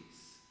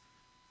authorities.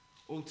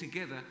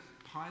 Altogether,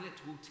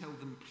 Pilate will tell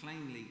them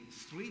plainly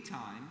 3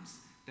 times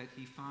that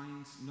he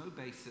finds no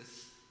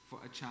basis for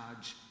a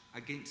charge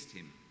against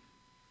him.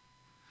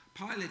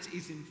 Pilate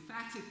is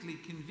emphatically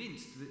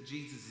convinced that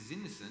Jesus is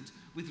innocent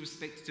with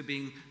respect to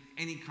being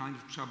any kind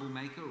of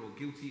troublemaker or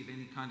guilty of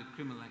any kind of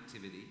criminal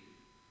activity.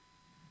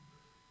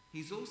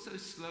 He's also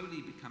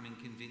slowly becoming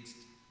convinced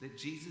that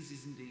Jesus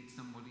is indeed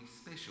somebody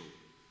special,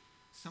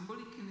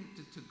 somebody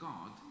connected to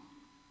God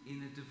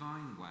in a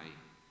divine way.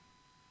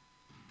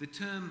 The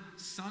term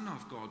Son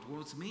of God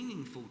was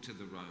meaningful to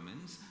the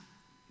Romans,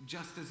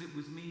 just as it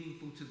was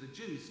meaningful to the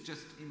Jews,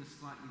 just in a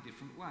slightly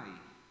different way.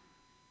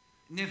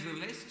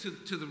 Nevertheless,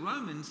 to the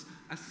Romans,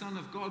 a son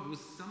of God was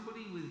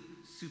somebody with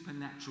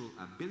supernatural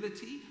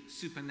ability,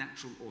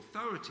 supernatural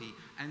authority,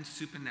 and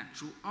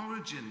supernatural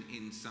origin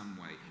in some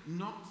way,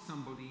 not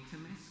somebody to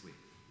mess with.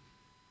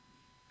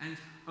 And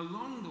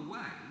along the way,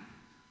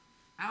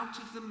 out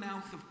of the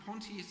mouth of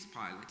Pontius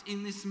Pilate,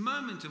 in this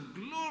moment of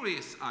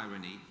glorious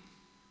irony,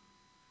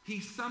 he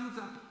sums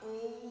up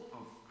all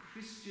of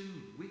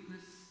Christian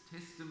witness,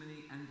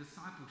 testimony, and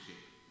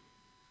discipleship.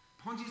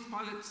 Pontius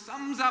Pilate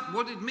sums up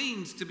what it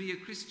means to be a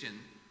Christian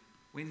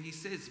when he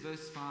says,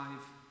 verse 5,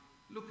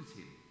 look at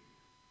him.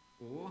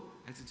 Or,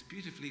 as it's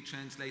beautifully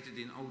translated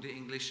in Older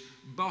English,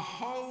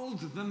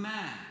 behold the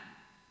man.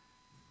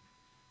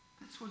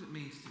 That's what it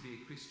means to be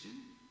a Christian.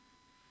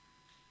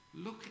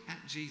 Look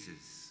at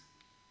Jesus.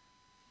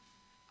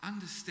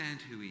 Understand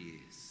who he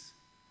is.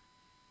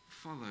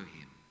 Follow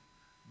him.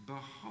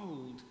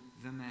 Behold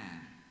the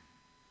man.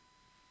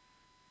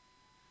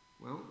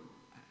 Well,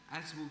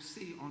 as we'll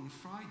see on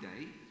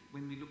Friday,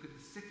 when we look at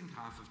the second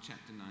half of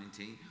chapter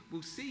 19,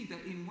 we'll see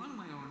that in one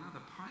way or another,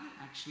 Pilate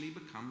actually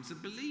becomes a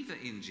believer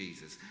in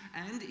Jesus.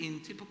 And in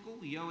typical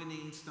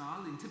Johannine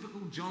style, in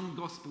typical John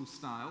Gospel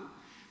style,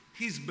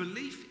 his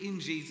belief in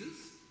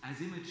Jesus,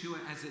 as immature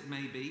as it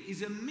may be,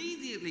 is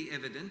immediately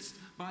evidenced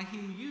by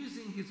him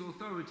using his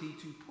authority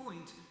to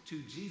point to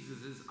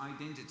Jesus'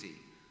 identity.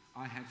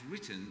 I have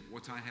written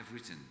what I have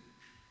written.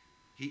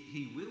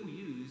 He will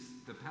use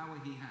the power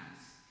he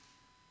has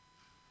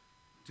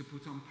to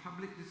put on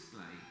public display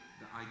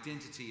the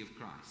identity of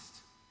Christ.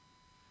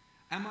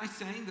 Am I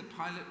saying that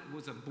Pilate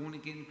was a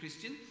born-again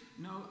Christian?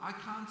 No, I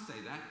can't say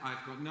that.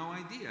 I've got no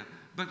idea.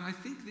 But I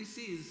think this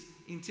is,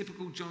 in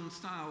typical John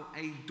style,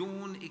 a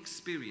dawn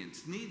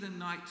experience, neither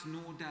night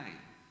nor day.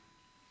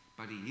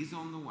 But he is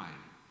on the way.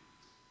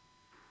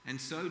 And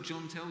so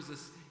John tells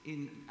us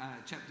in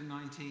chapter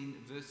 19,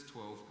 verse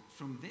 12,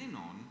 from then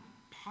on,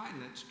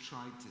 Pilate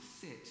tried to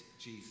set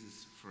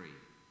Jesus free.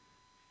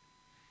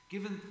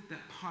 Given that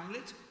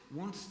Pilate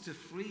wants to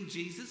free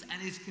Jesus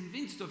and is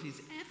convinced of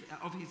his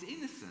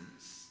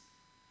innocence,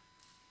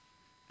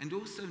 and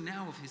also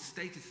now of his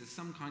status as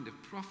some kind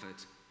of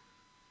prophet,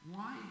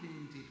 why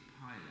then did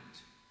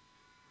Pilate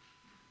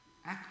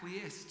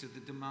acquiesce to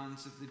the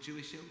demands of the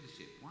Jewish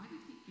eldership? Why did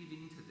he give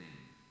in to them?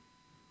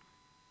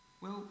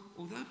 Well,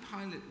 although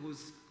Pilate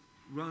was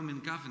Roman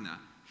governor,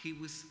 he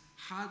was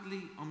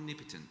hardly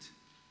omnipotent.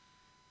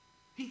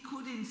 He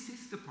could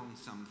insist upon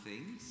some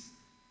things,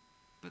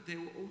 but there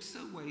were also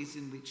ways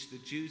in which the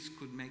Jews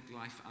could make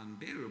life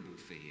unbearable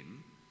for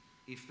him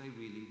if they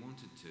really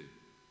wanted to.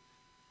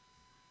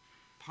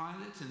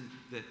 Pilate and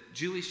the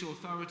Jewish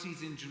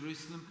authorities in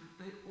Jerusalem,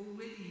 they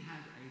already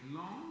had a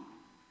long,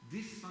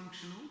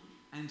 dysfunctional,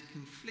 and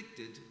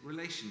conflicted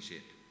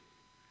relationship.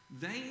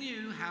 They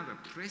knew how to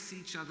press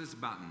each other's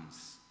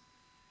buttons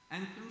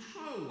and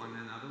control one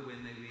another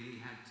when they really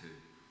had to.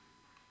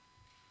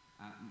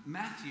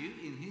 Matthew,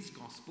 in his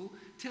gospel,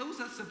 tells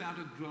us about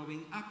a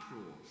growing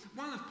uproar.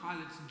 One of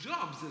Pilate's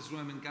jobs as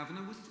Roman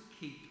governor was to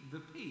keep the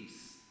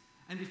peace.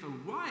 And if a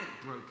riot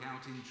broke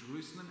out in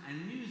Jerusalem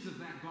and news of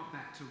that got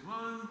back to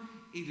Rome,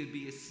 it'd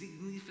be a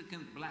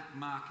significant black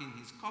mark in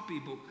his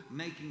copybook,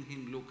 making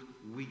him look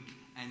weak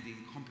and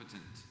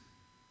incompetent.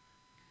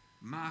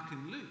 Mark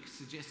and Luke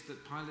suggest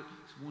that Pilate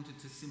wanted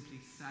to simply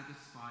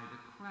satisfy the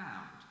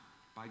crowd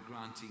by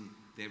granting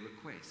their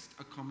request,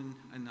 a common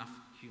enough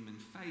human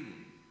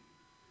failing.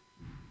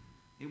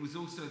 It was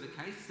also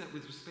the case that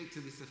with respect to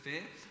this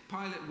affair,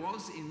 Pilate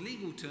was, in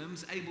legal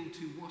terms, able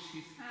to wash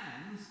his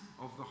hands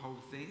of the whole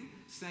thing,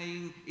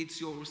 saying,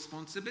 it's your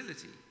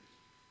responsibility.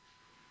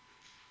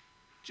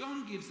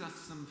 John gives us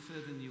some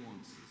further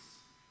nuances.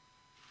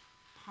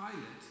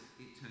 Pilate,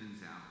 it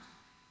turns out,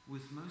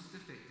 was most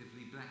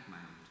effectively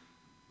blackmailed.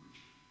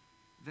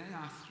 They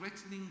are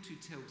threatening to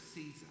tell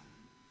Caesar.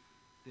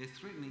 They're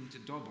threatening to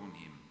dob on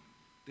him.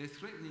 They're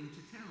threatening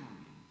to tell on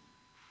him.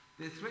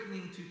 They're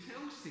threatening to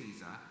tell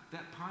Caesar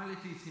that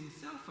Pilate is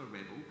himself a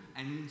rebel,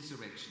 an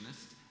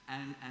insurrectionist,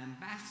 an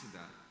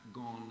ambassador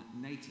gone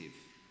native.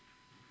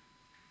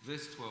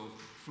 Verse 12,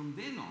 from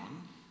then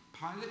on,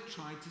 Pilate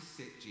tried to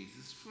set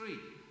Jesus free.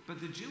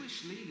 But the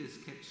Jewish leaders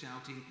kept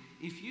shouting,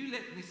 if you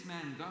let this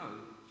man go,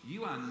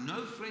 you are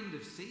no friend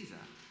of Caesar.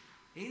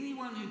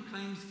 Anyone who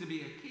claims to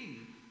be a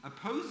king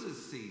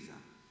opposes Caesar.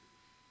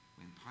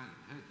 When Pilate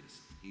heard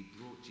this, he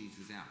brought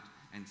Jesus out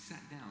and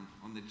sat down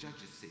on the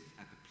judge's seat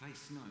at the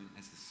place known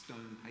as the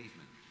stone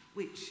pavement,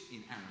 which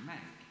in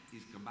Aramaic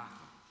is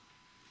Gabbatha.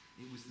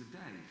 It was the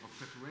day of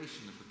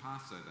preparation of the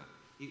Passover.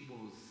 It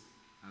was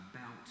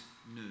about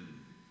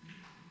noon.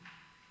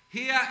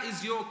 "Here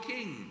is your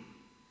king,"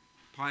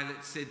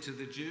 Pilate said to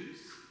the Jews.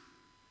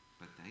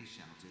 But they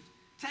shouted,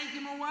 "Take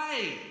him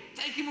away!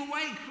 Take him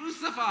away!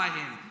 Crucify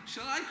him!"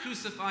 "Shall I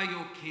crucify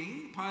your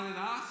king?" Pilate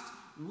asked.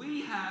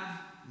 "We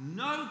have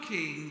no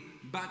king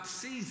but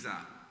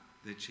Caesar,"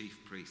 the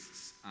chief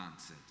priests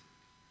answered.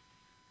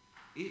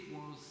 It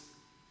was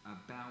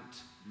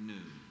about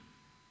noon,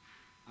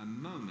 a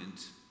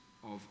moment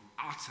of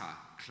utter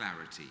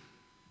clarity,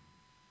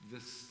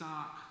 the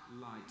stark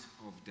light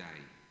of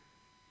day.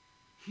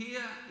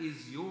 "Here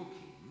is your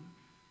king.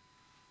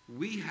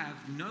 We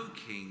have no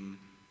king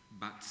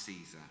but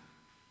Caesar."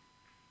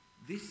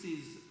 This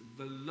is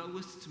the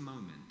lowest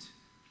moment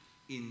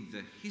in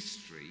the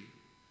history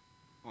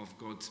of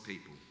God's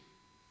people.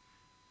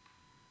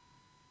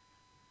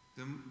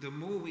 The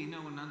more we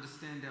know and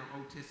understand our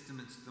Old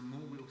Testaments, the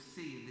more we'll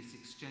see in this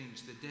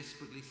exchange the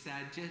desperately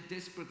sad,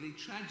 desperately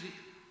tragic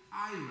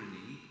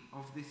irony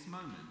of this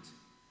moment.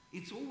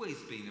 It's always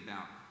been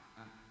about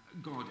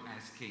God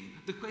as king.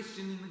 The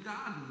question in the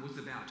garden was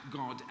about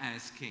God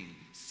as king.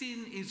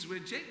 Sin is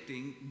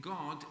rejecting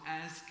God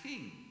as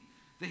king.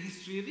 The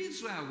history of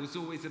Israel was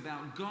always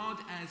about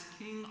God as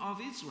king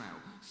of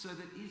Israel, so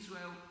that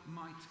Israel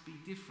might be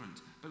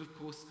different. But of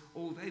course,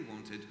 all they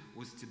wanted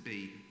was to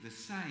be the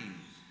same.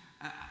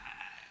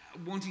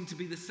 Wanting to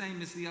be the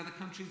same as the other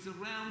countries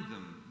around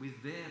them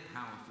with their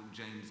powerful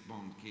James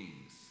Bond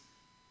kings.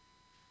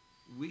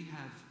 We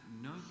have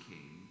no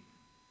king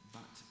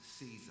but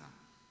Caesar.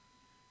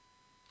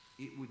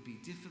 It would be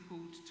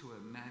difficult to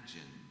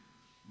imagine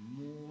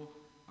more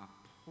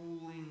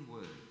appalling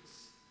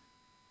words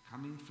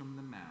coming from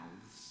the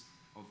mouths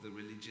of the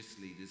religious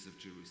leaders of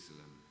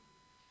Jerusalem.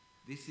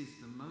 This is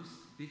the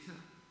most bitter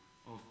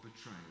of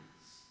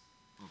betrayals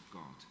of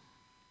God.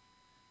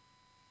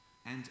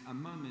 And a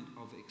moment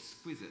of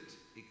exquisite,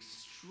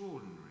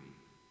 extraordinary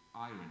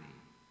irony.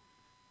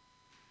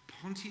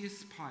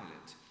 Pontius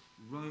Pilate,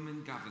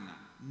 Roman governor,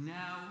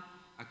 now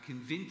a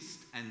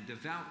convinced and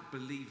devout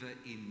believer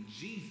in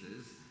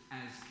Jesus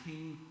as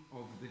King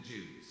of the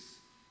Jews.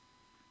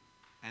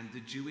 And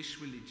the Jewish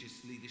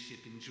religious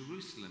leadership in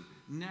Jerusalem,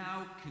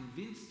 now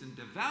convinced and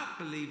devout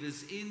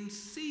believers in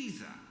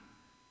Caesar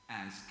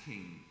as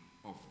King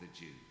of the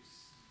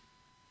Jews.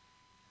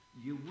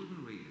 You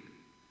wouldn't read it.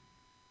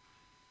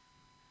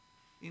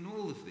 In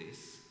all of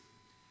this,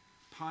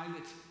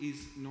 Pilate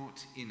is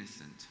not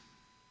innocent.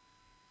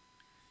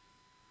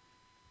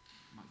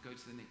 Might go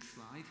to the next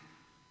slide,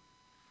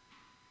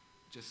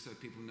 just so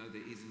people know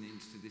there is an end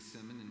to this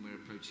sermon and we're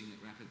approaching it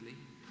rapidly.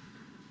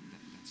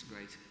 That's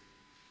great.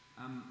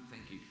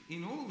 Thank you.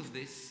 In all of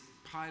this,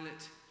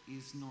 Pilate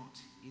is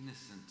not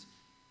innocent.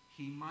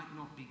 He might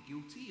not be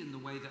guilty in the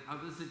way that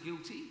others are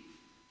guilty,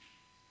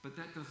 but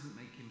that doesn't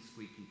make him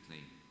squeaky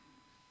clean.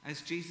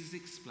 As Jesus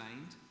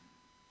explained,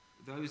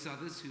 those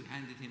others who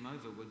handed him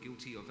over were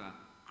guilty of a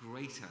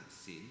greater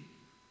sin,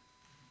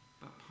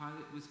 but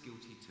Pilate was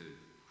guilty too.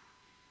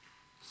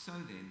 So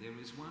then, there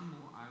is one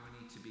more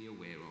irony to be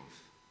aware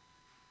of.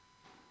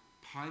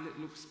 Pilate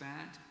looks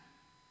bad,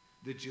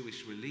 the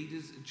Jewish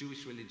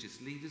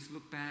religious leaders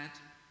look bad,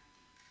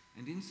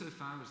 and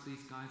insofar as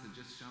these guys are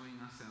just showing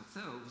us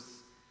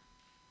ourselves,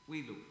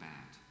 we look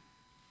bad.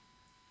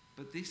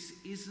 But this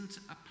isn't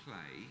a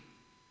play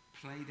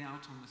played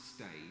out on the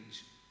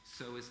stage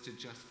so as to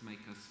just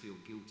make us feel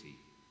guilty.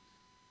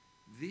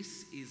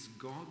 This is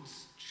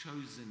God's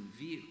chosen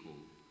vehicle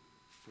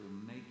for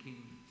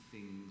making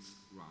things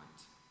right.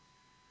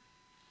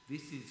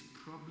 This is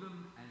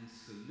problem and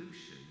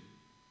solution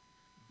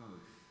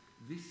both.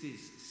 This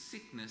is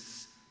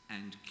sickness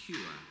and cure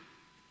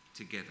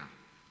together.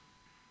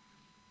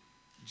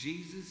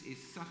 Jesus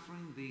is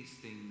suffering these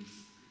things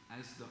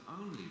as the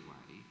only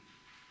way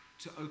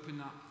to open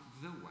up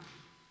the way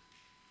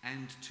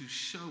and to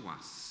show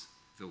us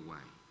the way.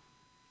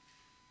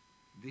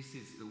 This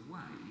is the way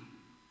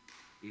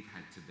it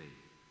had to be.